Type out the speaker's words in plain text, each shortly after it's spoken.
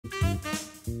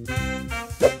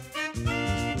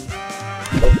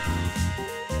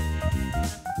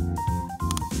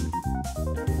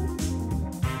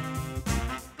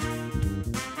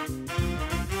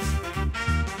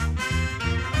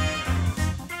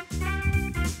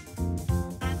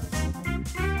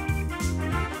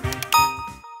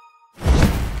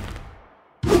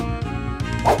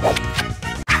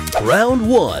Round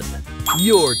 1.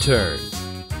 Your turn.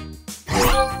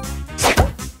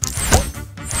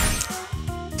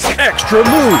 Extra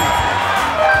move.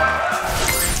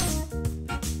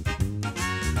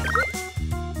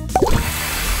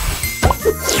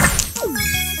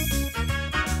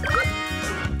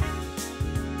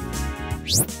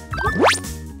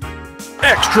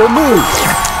 Extra move.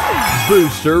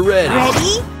 Booster ready.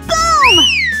 Ready?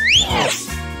 Boom!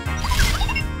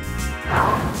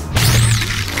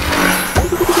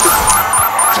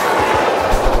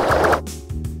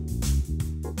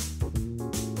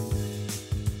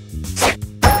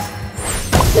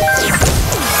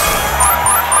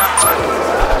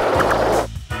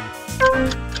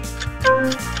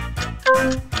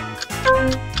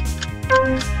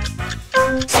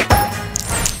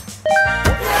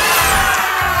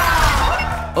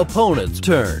 Opponent's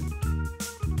turn.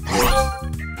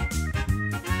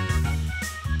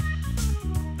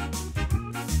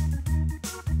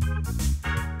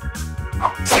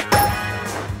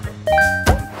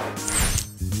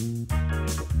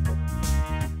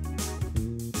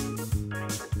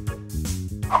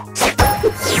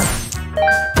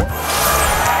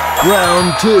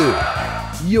 Round 2.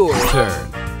 Your turn.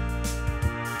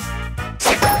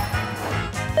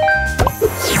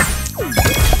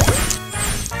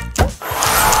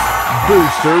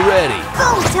 Booster ready.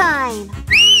 Go time!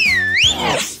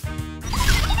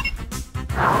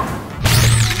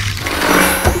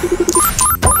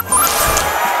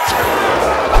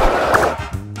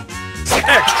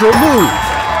 Extra move.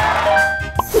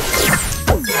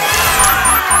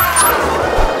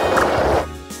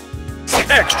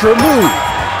 Extra move.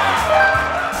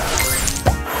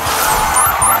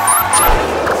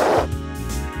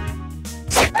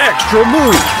 Extra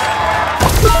move.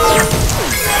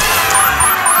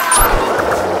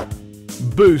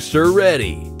 Booster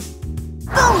ready.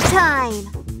 Go time!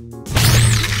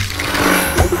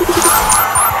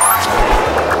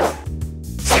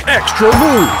 Extra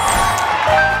move.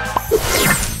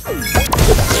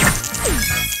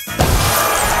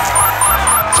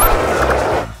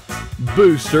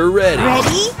 Booster ready.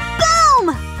 Ready?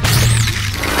 Boom!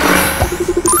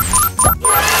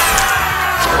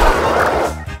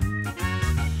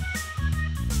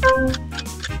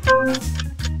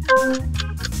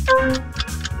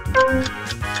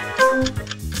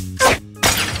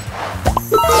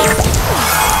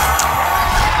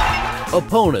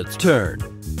 Opponent's turn.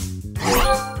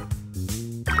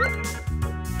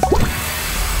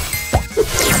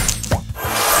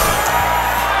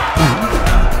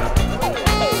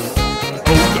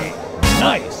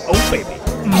 Nice. Oh,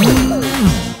 baby.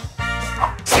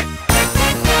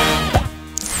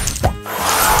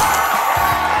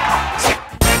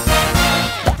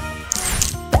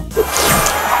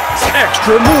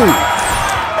 Extra move.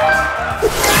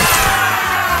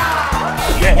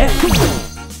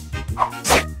 Yeah.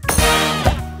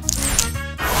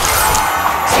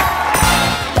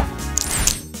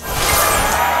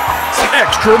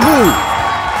 Extra move.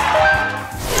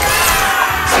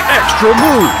 Extra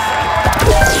move.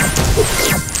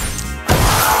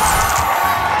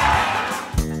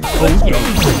 Oh,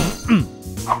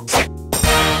 yeah.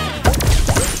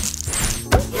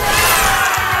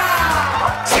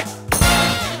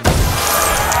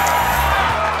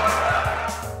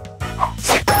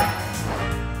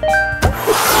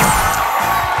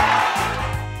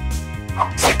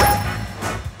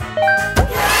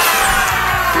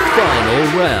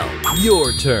 Final round.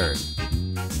 Your turn.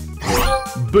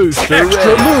 Booster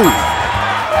Extra ready. move.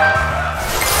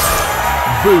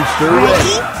 Booster Ready?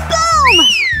 ready.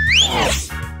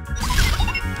 Boom!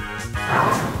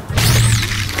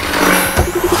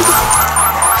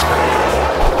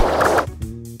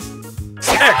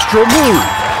 Extra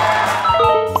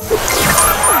move.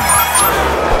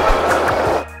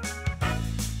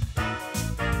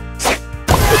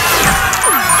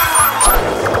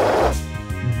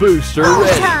 Booster Go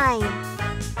ready. time!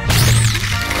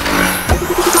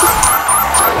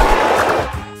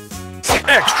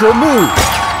 Extra move.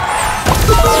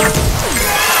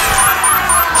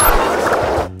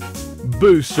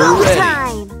 Booster Go ready.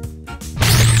 time!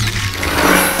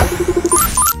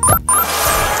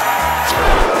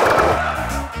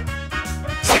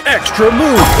 Extra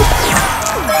move.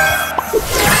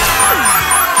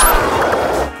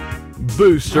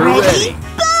 Booster Ready? ready.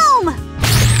 Boom!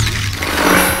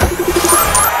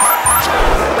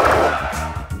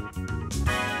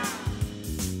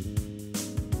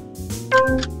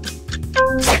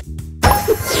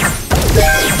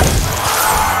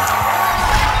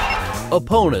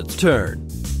 Opponent's turn.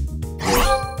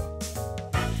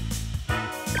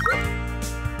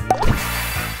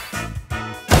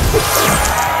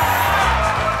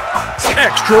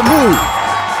 Extra move.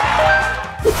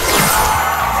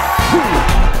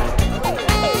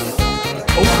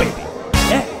 Oh, baby.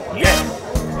 Yeah, yeah.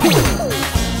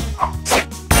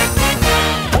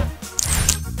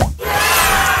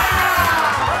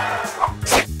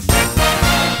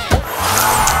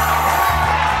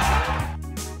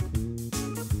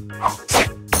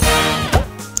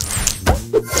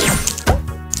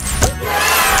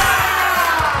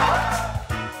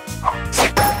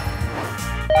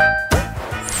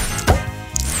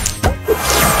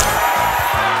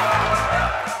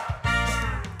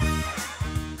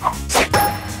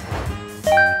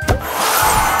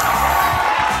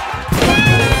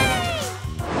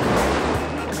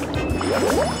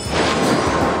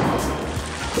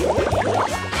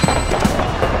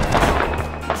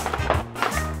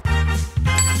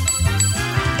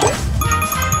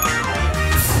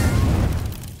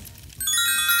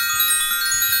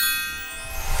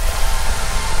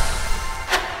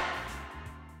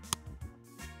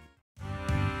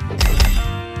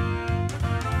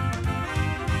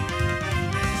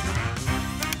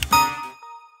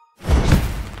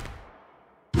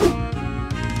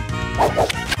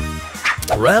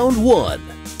 Round 1.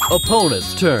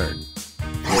 Opponent's turn.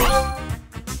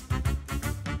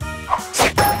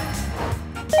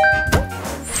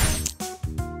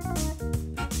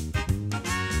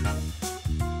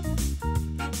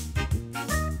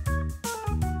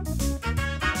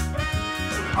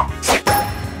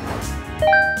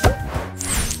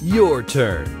 Your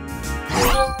turn.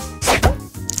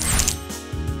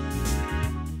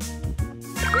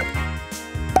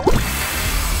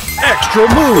 Extra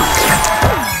move.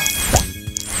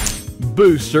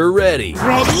 Booster ready.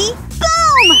 Ready?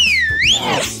 Boom!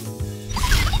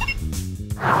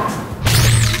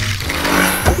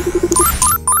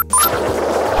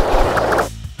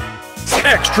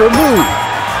 Extra move.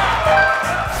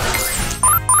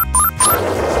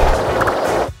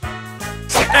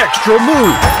 Extra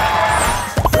move.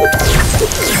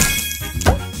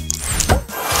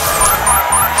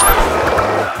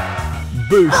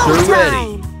 Booster Boom ready.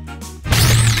 time!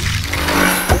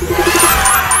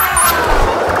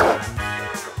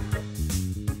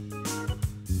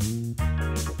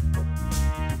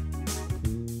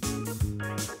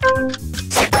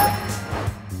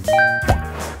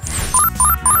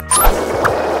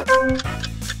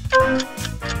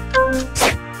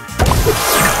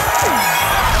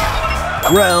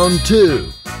 Round 2.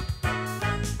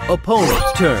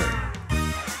 Opponent's turn.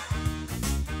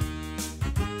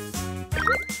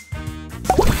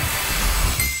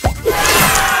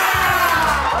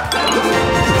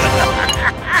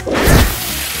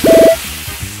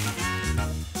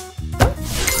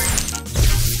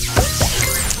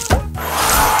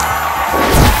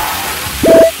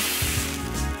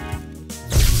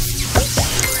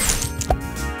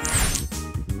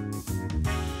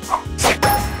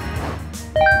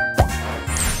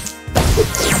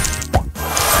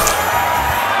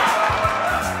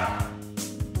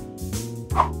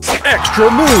 Extra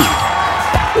move.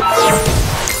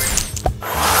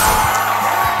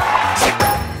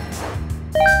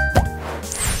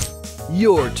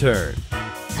 Your turn.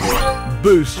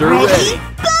 Booster ready.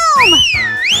 Boom!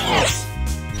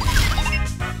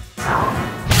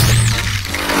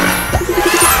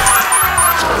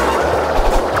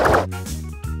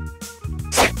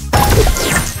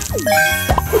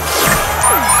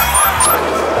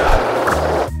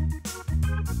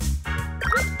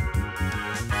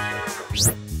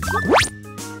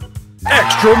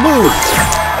 Extra move.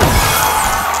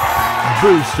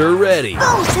 Booster ready.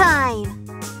 Boom time!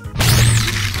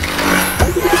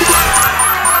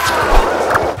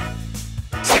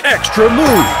 Extra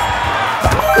move.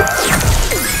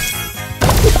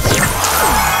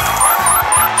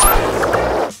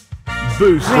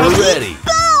 Booster ready.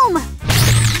 Boom!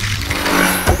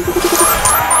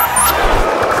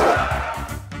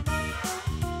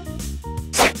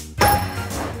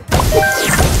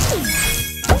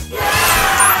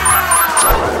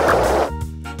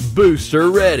 Booster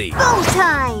ready. Boom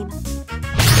time!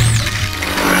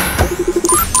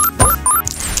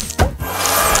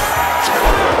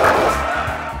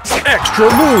 Extra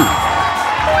move.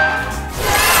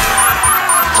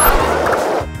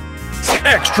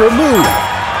 Extra move.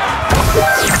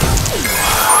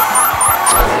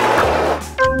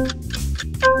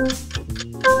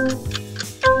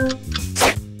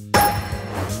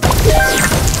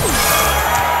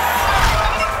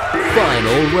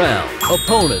 Final round.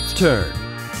 Opponent's turn.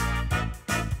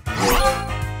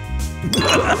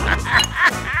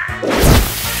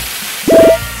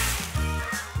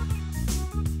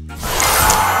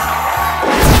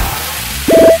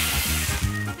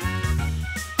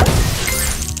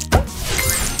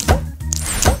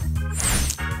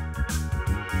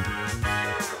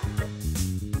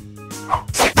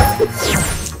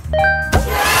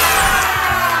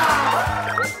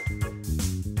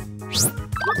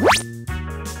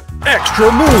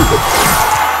 Extra move!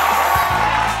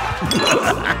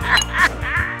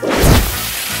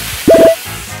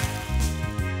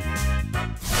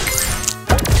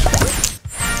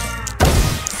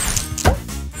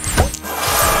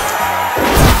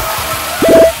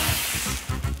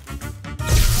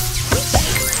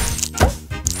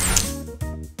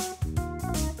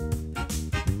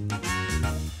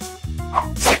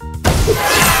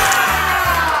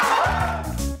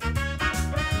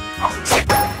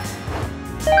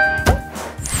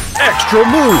 Extra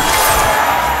move!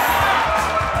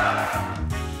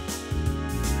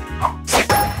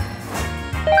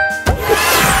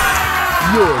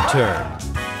 Your turn.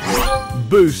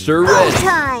 Booster ready.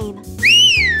 Time.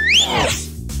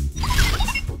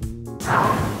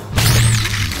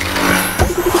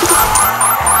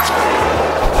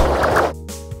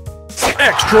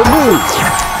 Extra move!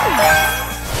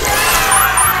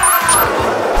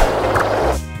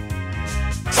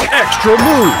 Extra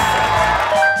move!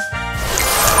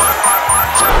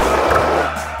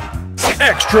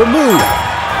 Extra move!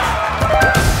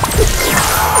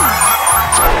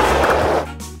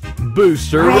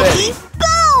 Booster ready.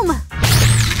 Boom!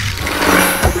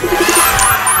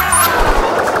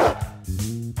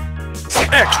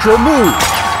 Extra move!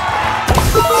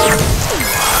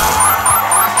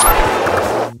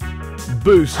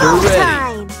 Booster ready.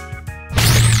 Time.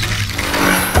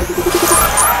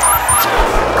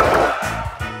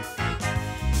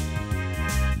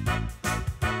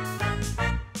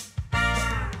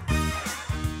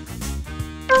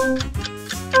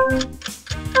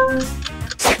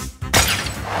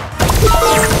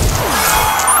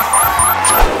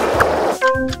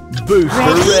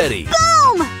 Booster ready.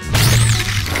 Boom!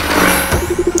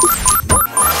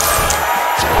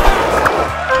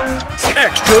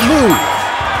 Extra move!